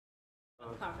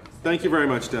conference. Thank you very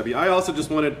much, Debbie. I also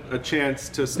just wanted a chance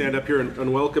to stand up here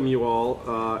and welcome you all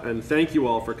and thank you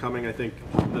all for coming. I think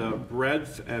the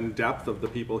breadth and depth of the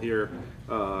people here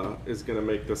is going to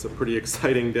make this a pretty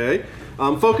exciting day.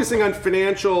 Focusing on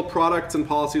financial products and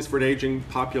policies for an aging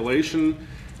population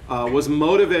was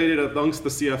motivated amongst the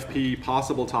CFP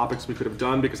possible topics we could have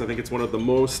done because I think it's one of the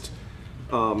most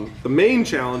the main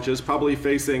challenges probably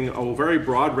facing a very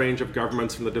broad range of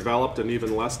governments from the developed and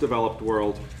even less developed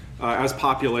world as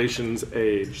populations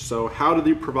age. So how do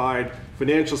you provide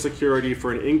financial security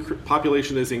for an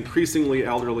population that is increasingly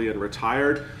elderly and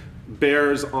retired?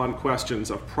 Bears on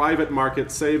questions of private market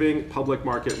saving, public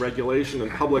market regulation, and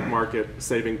public market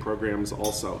saving programs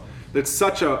also. It's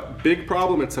such a big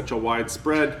problem, it's such a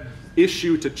widespread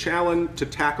issue to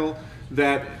tackle,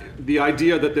 that the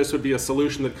idea that this would be a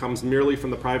solution that comes merely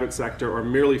from the private sector or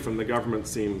merely from the government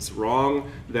seems wrong,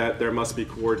 that there must be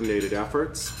coordinated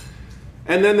efforts.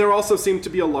 And then there also seemed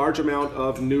to be a large amount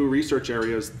of new research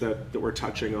areas that we're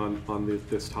touching on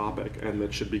this topic and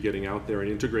that should be getting out there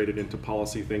and integrated into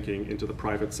policy thinking, into the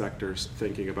private sector's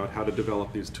thinking about how to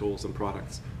develop these tools and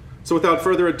products. So without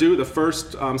further ado, the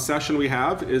first session we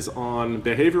have is on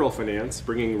behavioral finance,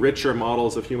 bringing richer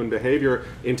models of human behavior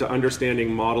into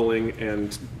understanding, modeling,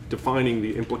 and defining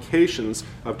the implications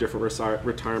of different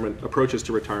retirement approaches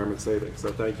to retirement savings.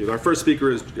 So thank you. Our first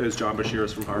speaker is John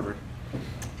Beshears from Harvard.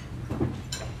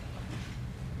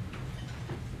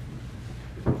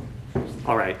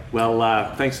 All right.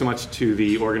 Well, thanks so much to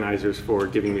the organizers for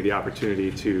giving me the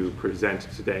opportunity to present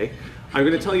today. I'm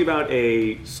going to tell you about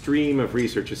a stream of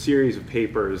research, a series of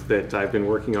papers that I've been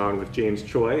working on with James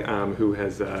Choi, who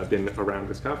has been around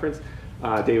this conference,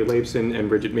 David Laibson and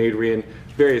Brigitte Madrian.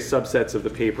 Various subsets of the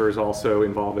papers also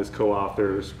involve as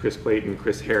co-authors Chris Clayton,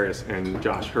 Chris Harris, and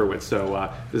Josh Hurwitz.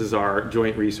 So this is our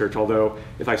joint research, although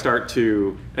if I start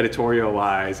to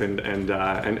editorialize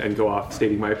and go off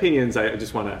stating my opinions, I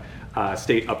just want to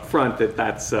state up front that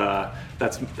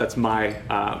that's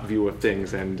my view of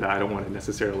things, and I don't want to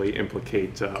necessarily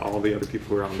implicate all the other people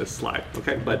who are on this slide.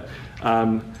 Okay, but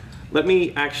let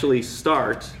me actually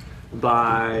start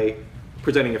by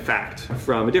presenting a fact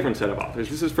from a different set of authors.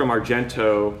 This is from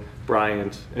Argento,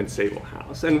 Bryant, and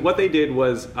Sablehouse. And what they did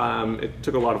was, it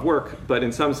took a lot of work, but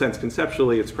in some sense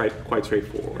conceptually it's quite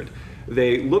straightforward.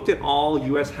 They looked at all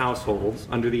US households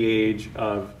under the age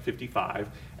of 55,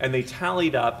 and they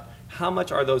tallied up how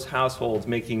much are those households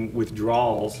making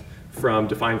withdrawals from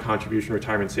defined contribution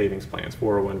retirement savings plans,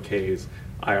 401ks,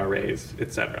 IRAs,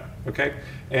 etc. Okay?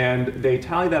 And they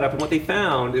tallied that up, and what they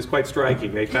found is quite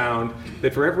striking. They found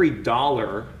that for every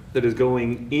dollar that is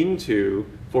going into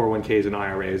 401ks and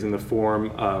IRAs in the form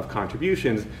of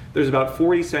contributions, there's about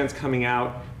 40 cents coming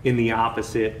out in the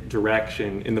opposite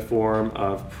direction in the form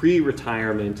of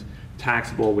pre-retirement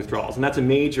taxable withdrawals. And that's a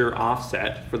major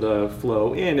offset for the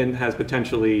flow in and has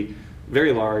potentially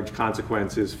very large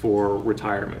consequences for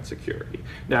retirement security.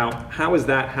 Now, how is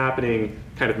that happening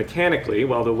kind of mechanically?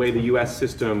 Well, the way the US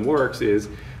system works is,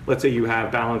 let's say you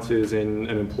have balances in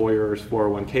an employer's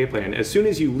 401k plan. As soon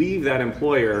as you leave that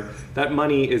employer, that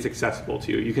money is accessible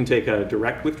to you. You can take a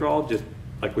direct withdrawal, just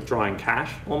like withdrawing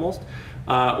cash almost,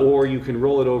 or you can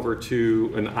roll it over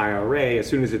to an IRA. As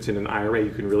soon as it's in an IRA,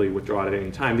 you can really withdraw it at any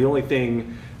time. The only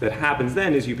thing that happens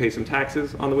then is you pay some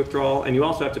taxes on the withdrawal, and you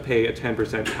also have to pay a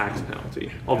 10% tax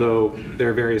penalty, although there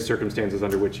are various circumstances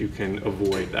under which you can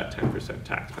avoid that 10%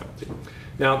 tax penalty.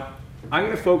 Now, I'm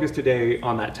going to focus today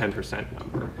on that 10%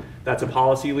 number. That's a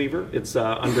policy lever. It's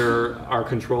under our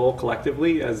control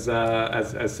collectively as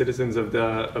citizens of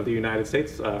the United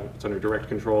States. It's under direct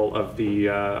control of the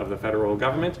federal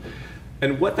government.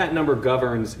 And what that number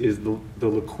governs is the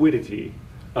liquidity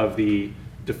of the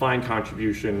defined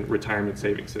contribution retirement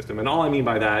savings system. And all I mean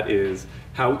by that is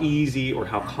how easy or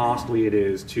how costly it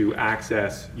is to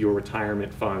access your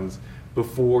retirement funds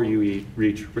before you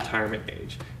reach retirement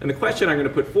age. And the question I'm going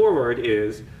to put forward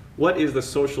is, what is the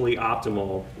socially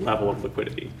optimal level of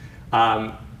liquidity?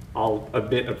 I'll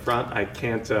admit up front, I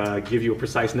can't give you a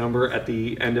precise number at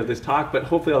the end of this talk, but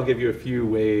hopefully I'll give you a few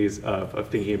ways of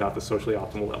thinking about the socially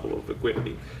optimal level of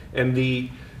liquidity. And the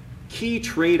key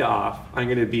trade-off I'm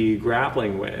going to be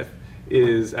grappling with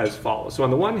is as follows. So on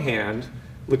the one hand,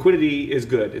 liquidity is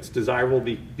good. It's desirable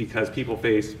because people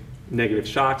face negative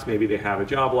shocks. Maybe they have a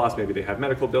job loss, maybe they have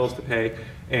medical bills to pay,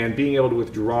 and being able to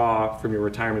withdraw from your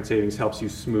retirement savings helps you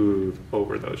smooth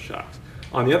over those shocks.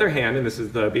 On the other hand, and this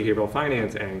is the behavioral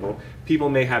finance angle, people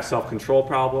may have self-control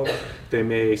problems. They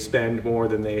may spend more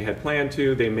than they had planned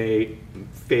to. They may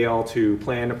fail to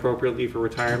plan appropriately for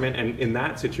retirement. And in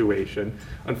that situation,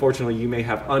 unfortunately, you may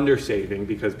have undersaving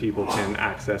because people can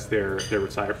access their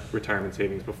retirement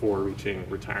savings before reaching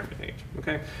retirement age.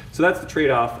 Okay? So that's the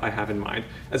trade-off I have in mind.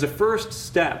 As a first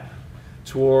step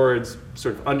towards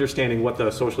sort of understanding what the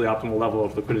socially optimal level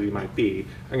of liquidity might be,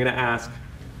 I'm going to ask,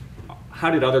 how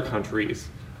did other countries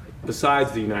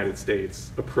besides the United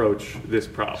States approach this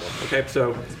problem? Okay,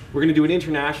 so we're going to do an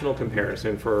international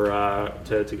comparison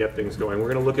to get things going.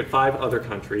 We're going to look at 5 other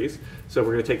countries. So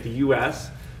we're going to take the US,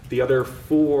 the other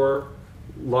 4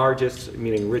 largest,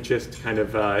 meaning richest kind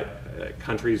of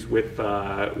countries with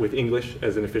English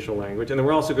as an official language. And then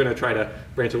we're also going to try to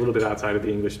branch a little bit outside of the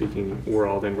English-speaking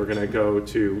world, and we're going to go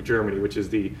to Germany, which is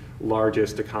the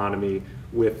largest economy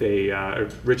with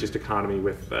richest economy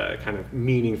with kind of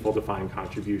meaningful defined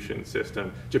contribution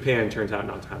system. Japan turns out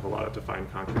not to have a lot of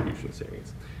defined contribution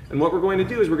savings. And what we're going to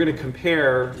do is we're going to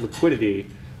compare liquidity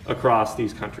across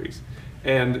these countries.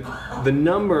 And the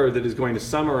number that is going to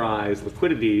summarize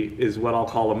liquidity is what I'll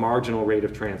call a marginal rate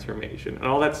of transformation. And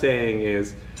all that's saying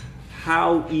is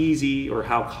how easy or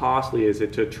how costly is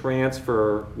it to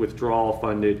transfer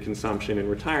withdrawal-funded consumption in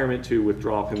retirement to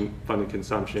withdrawal-funded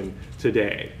consumption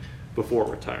today, before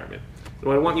retirement. And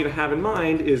what I want you to have in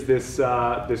mind is this,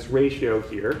 this ratio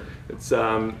here. It's,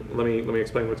 let me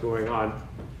explain what's going on.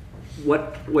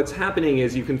 What's happening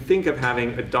is you can think of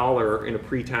having $1 in a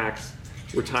pre-tax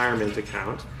retirement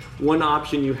account. One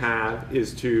option you have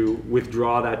is to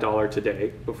withdraw that $1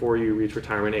 today before you reach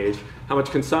retirement age. How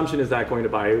much consumption is that going to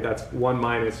buy you? That's 1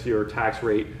 minus your tax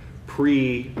rate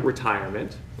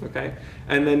pre-retirement, okay?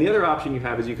 And then the other option you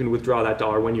have is you can withdraw that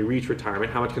 $1 when you reach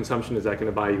retirement. How much consumption is that going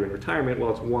to buy you in retirement?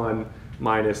 Well, it's 1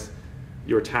 minus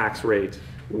your tax rate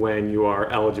when you are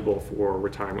eligible for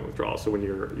retirement withdrawal, so when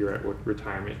you're at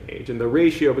retirement age. And the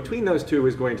ratio between those two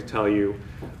is going to tell you,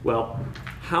 well,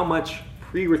 how much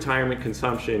pre-retirement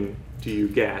consumption do you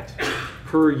get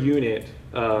per unit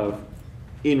of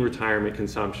in-retirement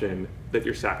consumption that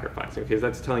you're sacrificing? Okay, so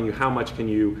that's telling you how much can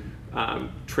you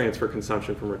transfer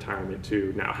consumption from retirement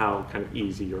to now, how kind of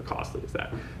easy or costly is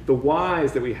that? The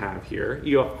Y's that we have here,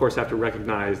 you of course have to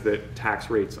recognize that tax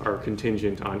rates are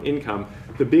contingent on income.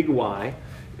 The big Y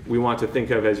we want to think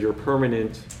of as your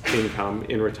permanent income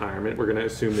in retirement. We're going to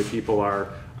assume that people are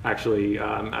actually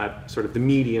at sort of the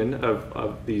median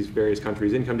of these various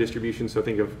countries' income distribution. So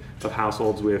think of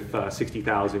households with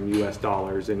 60,000 US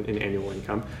dollars in annual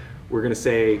income. We're going to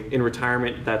say in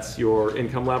retirement, that's your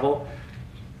income level.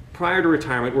 Prior to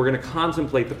retirement, we're going to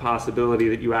contemplate the possibility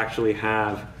that you actually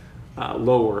have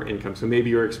lower income. So maybe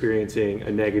you're experiencing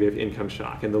a negative income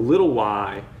shock. And the little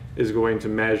y is going to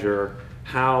measure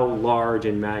how large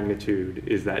in magnitude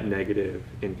is that negative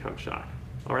income shock.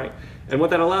 All right? And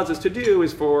what that allows us to do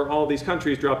is for all these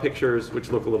countries draw pictures which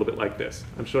look a little bit like this.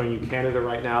 I'm showing you Canada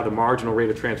right now. The marginal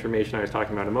rate of transformation I was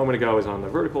talking about a moment ago is on the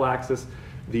vertical axis.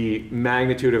 The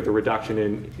magnitude of the reduction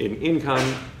in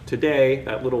income today,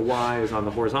 that little y, is on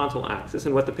the horizontal axis.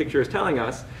 And what the picture is telling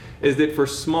us is that for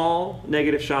small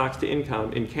negative shocks to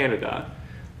income in Canada,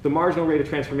 the marginal rate of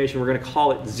transformation, we're going to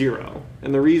call it 0.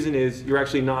 And the reason is you're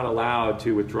actually not allowed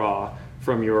to withdraw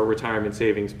from your retirement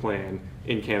savings plan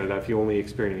in Canada if you only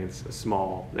experience a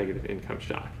small negative income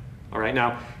shock. All right,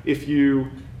 now if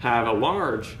you have a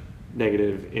large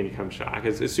negative income shock,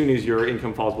 as soon as your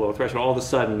income falls below a threshold, all of a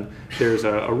sudden there's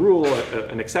a rule,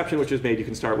 an exception which is made. You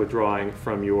can start withdrawing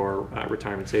from your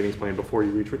retirement savings plan before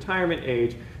you reach retirement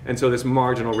age. And so this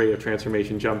marginal rate of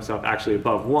transformation jumps up actually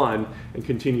above 1 and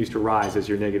continues to rise as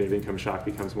your negative income shock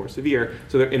becomes more severe.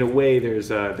 So that in a way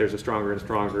there's a stronger and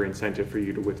stronger incentive for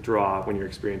you to withdraw when you're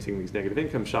experiencing these negative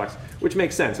income shocks, which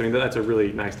makes sense. I mean, that's a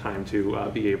really nice time to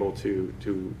be able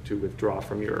to withdraw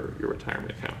from your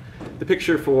retirement account. The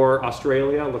picture for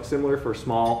Australia looks similar. For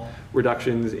small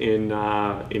reductions in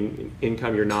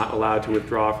income, you're not allowed to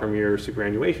withdraw from your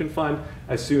superannuation fund.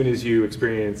 As soon as you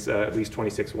experience at least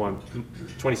 26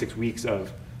 weeks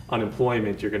of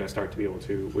unemployment, you're going to start to be able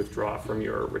to withdraw from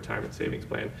your retirement savings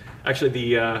plan.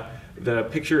 Actually, the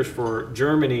pictures for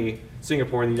Germany,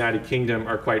 Singapore, and the United Kingdom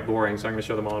are quite boring, so I'm going to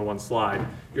show them all in one slide.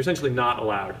 You're essentially not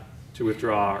allowed to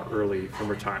withdraw early from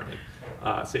retirement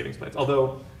savings plans.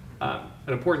 Although an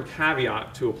important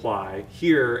caveat to apply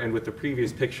here and with the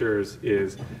previous pictures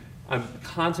is I'm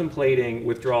contemplating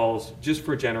withdrawals just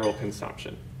for general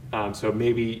consumption. So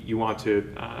maybe you want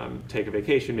to take a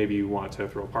vacation, maybe you want to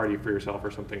throw a party for yourself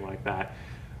or something like that.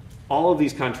 All of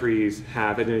these countries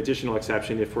have an additional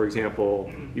exception if, for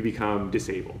example, you become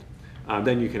disabled.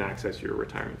 then you can access your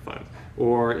retirement funds.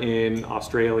 Or in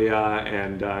Australia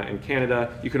and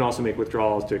Canada, you can also make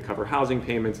withdrawals to cover housing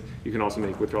payments. You can also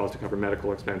make withdrawals to cover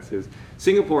medical expenses.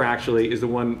 Singapore actually is the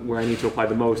one where I need to apply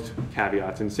the most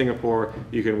caveats. In Singapore,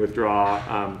 you can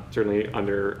withdraw certainly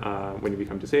under when you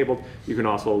become disabled. You can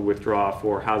also withdraw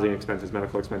for housing expenses,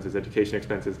 medical expenses, education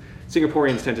expenses.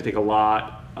 Singaporeans tend to take a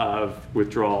lot of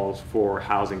withdrawals for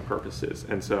housing purposes,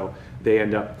 and so they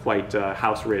end up quite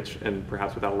house rich and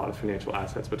perhaps without a lot of financial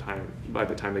assets by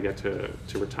the time they get to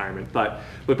retirement. But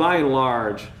by and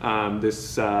large,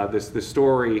 this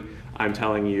story I'm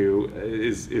telling you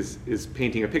is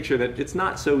painting a picture that it's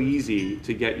not so easy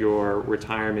to get your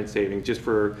retirement savings just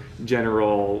for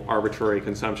general arbitrary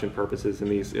consumption purposes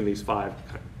in these 5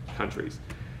 countries.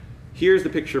 Here's the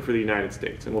picture for the United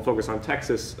States, and we'll focus on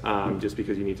Texas just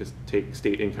because you need to take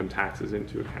state income taxes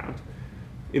into account.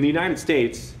 In the United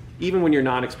States, even when you're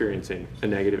not experiencing a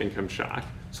negative income shock,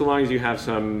 so long as you have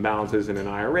some balances in an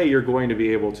IRA, you're going to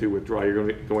be able to withdraw,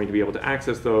 you're going to be able to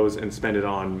access those and spend it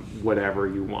on whatever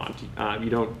you want. You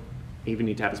don't even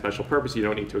need to have a special purpose, you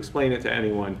don't need to explain it to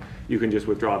anyone, you can just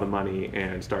withdraw the money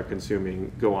and start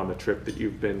consuming, go on the trip that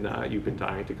you've been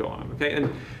dying to go on, okay?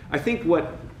 And I think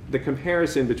what the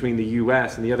comparison between the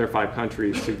US and the other 5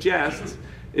 countries suggests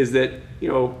is that,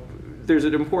 there's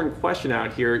an important question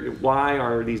out here. Why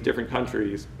are these different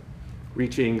countries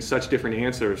reaching such different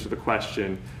answers to the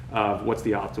question of what's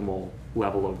the optimal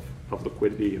level of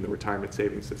liquidity in the retirement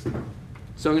savings system?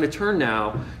 So I'm going to turn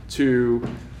now to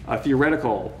a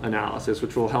theoretical analysis,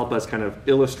 which will help us kind of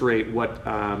illustrate what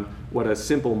a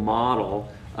simple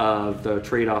model of the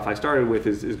trade-off I started with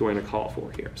is going to call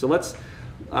for here. So let's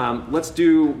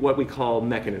do what we call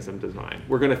mechanism design.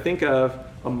 We're going to think of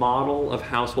a model of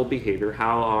household behavior,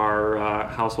 how are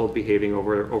households behaving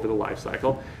over the life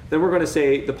cycle. Then we're going to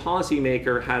say the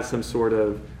policymaker has some sort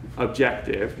of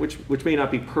objective, which may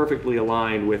not be perfectly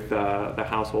aligned with the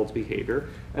household's behavior.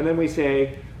 And then we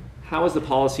say, how is the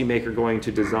policymaker going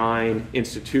to design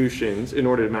institutions in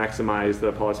order to maximize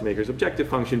the policymaker's objective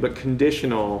function, but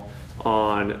conditional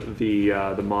on the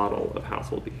model of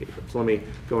household behavior. So let me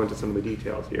go into some of the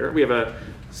details here. We have a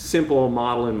simple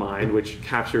model in mind which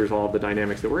captures all of the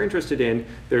dynamics that we're interested in.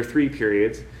 There are 3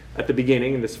 periods. At the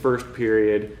beginning, in this first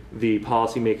period, the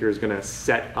policymaker is going to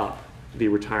set up the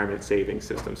retirement savings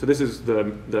system. So this is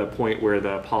the point where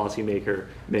the policymaker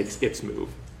makes its move,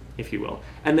 if you will.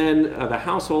 And then the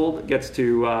household gets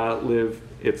to live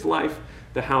its life.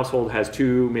 The household has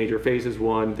 2 major phases.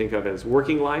 One, think of as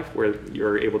working life, where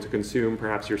you're able to consume,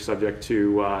 perhaps you're subject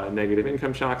to negative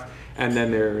income shocks. And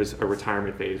then there's a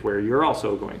retirement phase where you're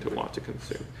also going to want to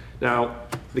consume. Now,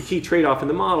 the key trade-off in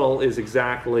the model is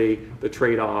exactly the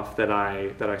trade-off that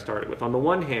I started with. On the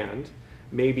one hand,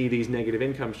 maybe these negative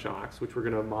income shocks, which we're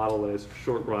going to model as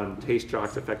short-run taste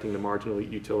shocks affecting the marginal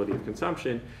utility of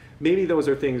consumption, maybe those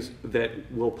are things that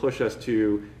will push us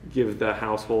to give the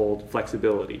household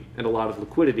flexibility and a lot of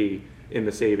liquidity in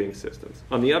the savings systems.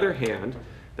 On the other hand,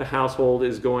 the household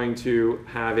is going to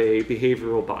have a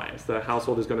behavioral bias. The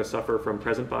household is going to suffer from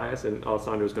present bias, and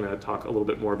Alessandro is going to talk a little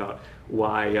bit more about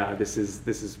why this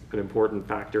is an important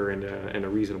factor and a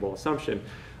reasonable assumption.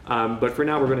 But for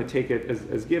now, we're going to take it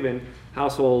as given.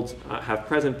 Households have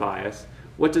present bias.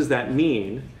 What does that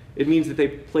mean? It means that they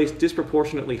place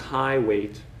disproportionately high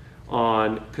weight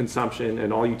on consumption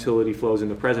and all utility flows in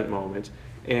the present moment,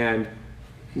 and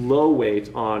low weight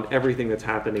on everything that's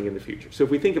happening in the future. So if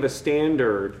we think of a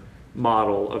standard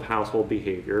model of household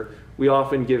behavior, we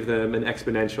often give them an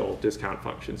exponential discount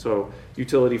function. So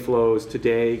utility flows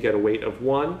today get a weight of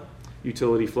 1.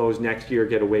 Utility flows next year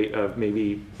get a weight of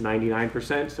maybe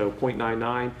 99%, so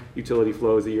 0.99. Utility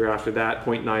flows the year after that,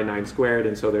 0.99 squared,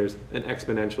 and so there's an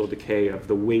exponential decay of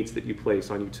the weights that you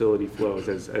place on utility flows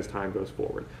as time goes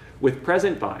forward. With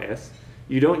present bias,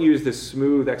 you don't use this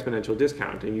smooth exponential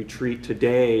discount, and you treat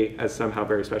today as somehow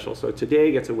very special. So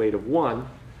today gets a weight of 1,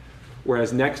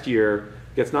 whereas next year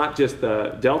gets not just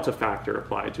the delta factor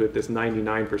applied to it, this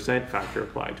 99% factor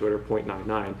applied to it, or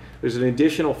 0.99. There's an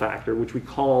additional factor, which we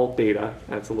call beta.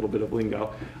 That's a little bit of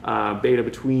lingo. Beta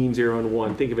between 0 and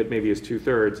 1, think of it maybe as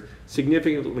 2/3,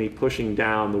 significantly pushing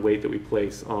down the weight that we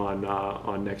place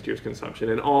on next year's consumption.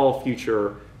 And all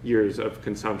future years of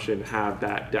consumption have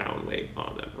that down weight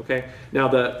on them, okay? Now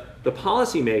the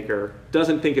policymaker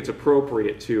doesn't think it's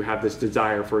appropriate to have this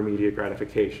desire for immediate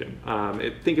gratification.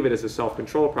 Think of it as a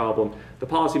self-control problem. The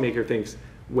policymaker thinks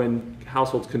when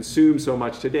households consume so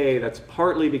much today, that's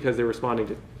partly because they're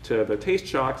responding to the taste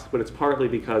shocks, but it's partly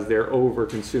because they're over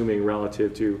consuming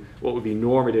relative to what would be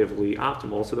normatively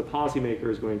optimal. So the policymaker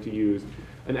is going to use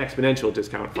an exponential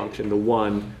discount function, the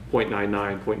 1,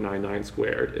 0.99, 0.99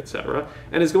 squared, et cetera,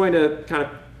 and is going to kind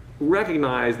of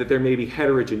recognize that there may be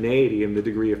heterogeneity in the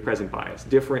degree of present bias.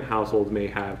 Different households may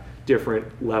have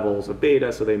different levels of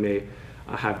beta, so they may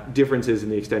have differences in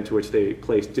the extent to which they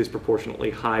place disproportionately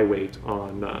high weight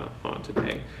on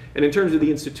today. And in terms of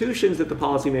the institutions that the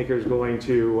policymaker is going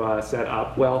to set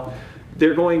up, well,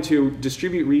 they're going to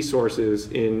distribute resources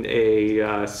in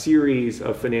a series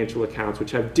of financial accounts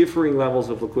which have differing levels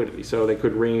of liquidity. So they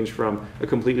could range from a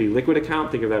completely liquid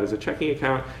account, think of that as a checking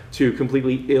account, to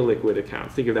completely illiquid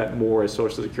accounts. Think of that more as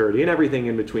Social Security and everything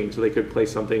in between. So they could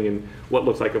place something in what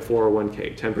looks like a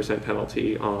 401k, 10%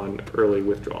 penalty on early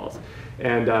withdrawals.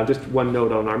 And just one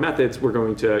note on our methods, we're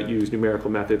going to use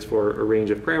numerical methods for a range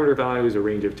of parameter values, a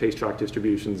range of taste shock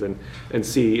distributions, and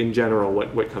see in general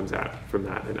what comes out from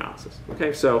that analysis.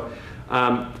 Okay, so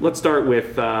let's start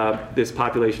with this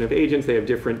population of agents. They have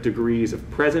different degrees of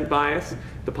present bias.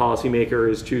 The policymaker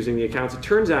is choosing the accounts. It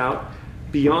turns out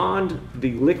beyond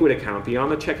the liquid account,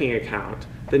 beyond the checking account,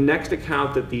 the next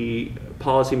account that the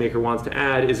policymaker wants to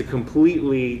add is a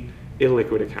completely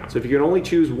illiquid account. So if you can only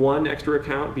choose one extra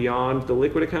account beyond the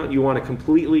liquid account, you want a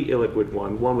completely illiquid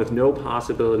one with no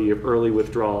possibility of early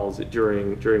withdrawals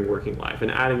during working life. And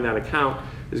adding that account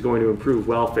is going to improve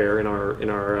welfare in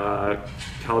our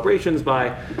calibrations by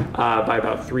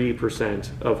about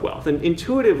 3% of wealth. And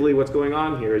intuitively, what's going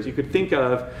on here is you could think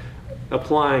of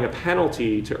applying a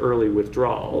penalty to early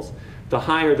withdrawals. The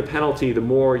higher the penalty, the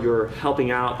more you're helping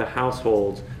out the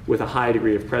households with a high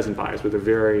degree of present bias, with a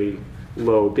very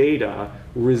low beta,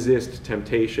 resist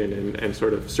temptation and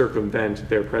sort of circumvent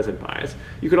their present bias.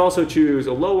 You could also choose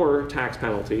a lower tax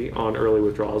penalty on early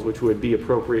withdrawals, which would be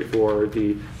appropriate for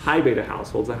the high beta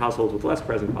households, the households with less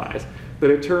present bias. But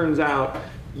it turns out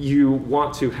you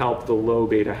want to help the low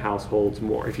beta households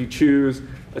more. If you choose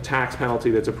a tax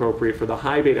penalty that's appropriate for the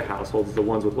high beta households, the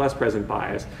ones with less present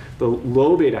bias, the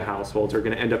low beta households are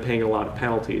going to end up paying a lot of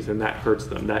penalties, and that hurts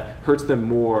them. That hurts them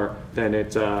more than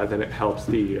it helps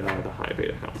the high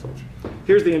beta households.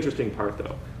 Here's the interesting part,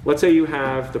 though. Let's say you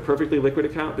have the perfectly liquid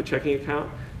account, the checking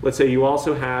account. Let's say you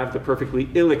also have the perfectly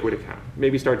illiquid account.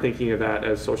 Maybe start thinking of that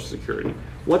as Social Security.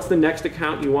 What's the next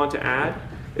account you want to add?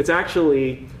 It's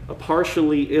actually a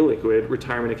partially illiquid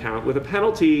retirement account with a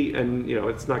penalty, and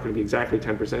it's not going to be exactly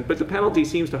 10%, but the penalty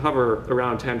seems to hover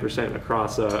around 10%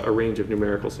 across a range of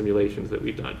numerical simulations that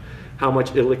we've done. How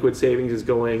much illiquid savings is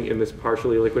going in this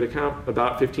partially illiquid account?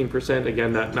 About 15%.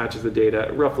 Again, that matches the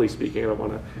data, roughly speaking. I don't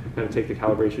want to kind of take the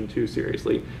calibration too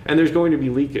seriously. And there's going to be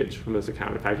leakage from this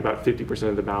account. In fact, about 50%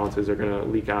 of the balances are going to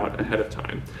leak out ahead of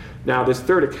time. Now, this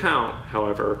third account,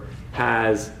 however,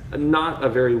 has not a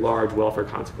very large welfare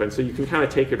consequence. So you can kind of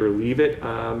take it or leave it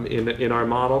in our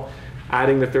model.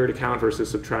 Adding the third account versus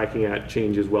subtracting it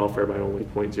changes welfare by only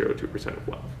 0.02% of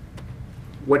wealth.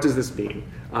 What does this mean?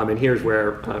 And here's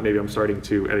where maybe I'm starting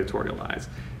to editorialize.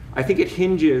 I think it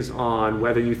hinges on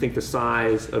whether you think the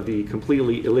size of the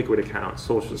completely illiquid account,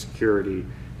 Social Security,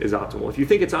 is optimal. If you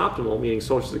think it's optimal, meaning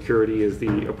Social Security is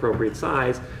the appropriate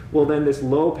size, well then this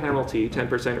low penalty,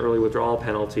 10% early withdrawal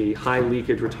penalty, high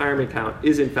leakage retirement account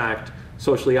is in fact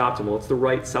socially optimal. It's the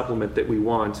right supplement that we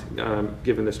want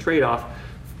given this trade-off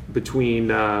between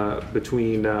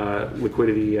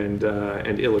liquidity and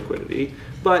illiquidity,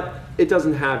 but it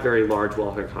doesn't have very large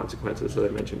welfare consequences, as I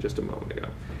mentioned just a moment ago.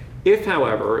 If,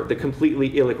 however, the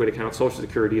completely illiquid account, Social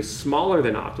Security, is smaller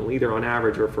than optimal, either on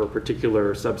average or for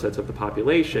particular subsets of the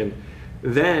population,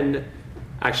 then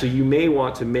actually you may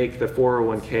want to make the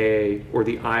 401k or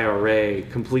the IRA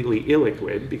completely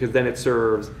illiquid, because then it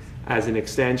serves as an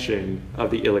extension of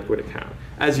the illiquid account.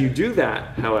 As you do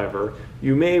that, however,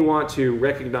 you may want to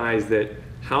recognize that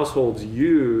households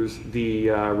use the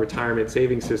retirement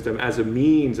savings system as a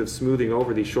means of smoothing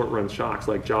over these short-run shocks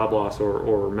like job loss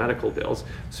or medical bills.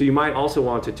 So you might also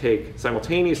want to take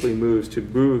simultaneously moves to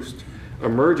boost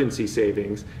emergency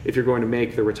savings if you're going to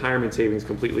make the retirement savings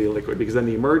completely illiquid, because then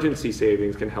the emergency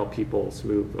savings can help people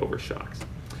smooth over shocks.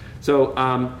 So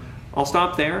I'll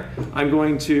stop there. I'm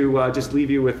going to just leave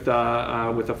you with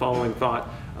the following thought.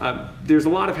 There's a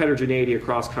lot of heterogeneity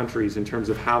across countries in terms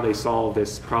of how they solve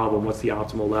this problem. What's the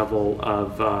optimal level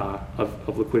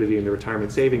of liquidity in the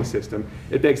retirement savings system?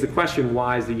 It begs the question,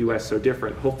 why is the US so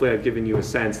different? Hopefully I've given you a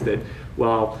sense that,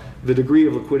 well, the degree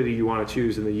of liquidity you want to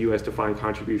choose in the US defined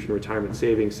contribution retirement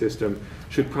savings system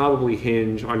should probably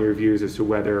hinge on your views as to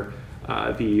whether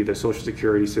the Social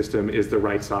Security system is the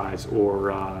right size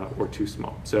or too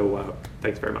small. So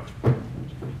thanks very much.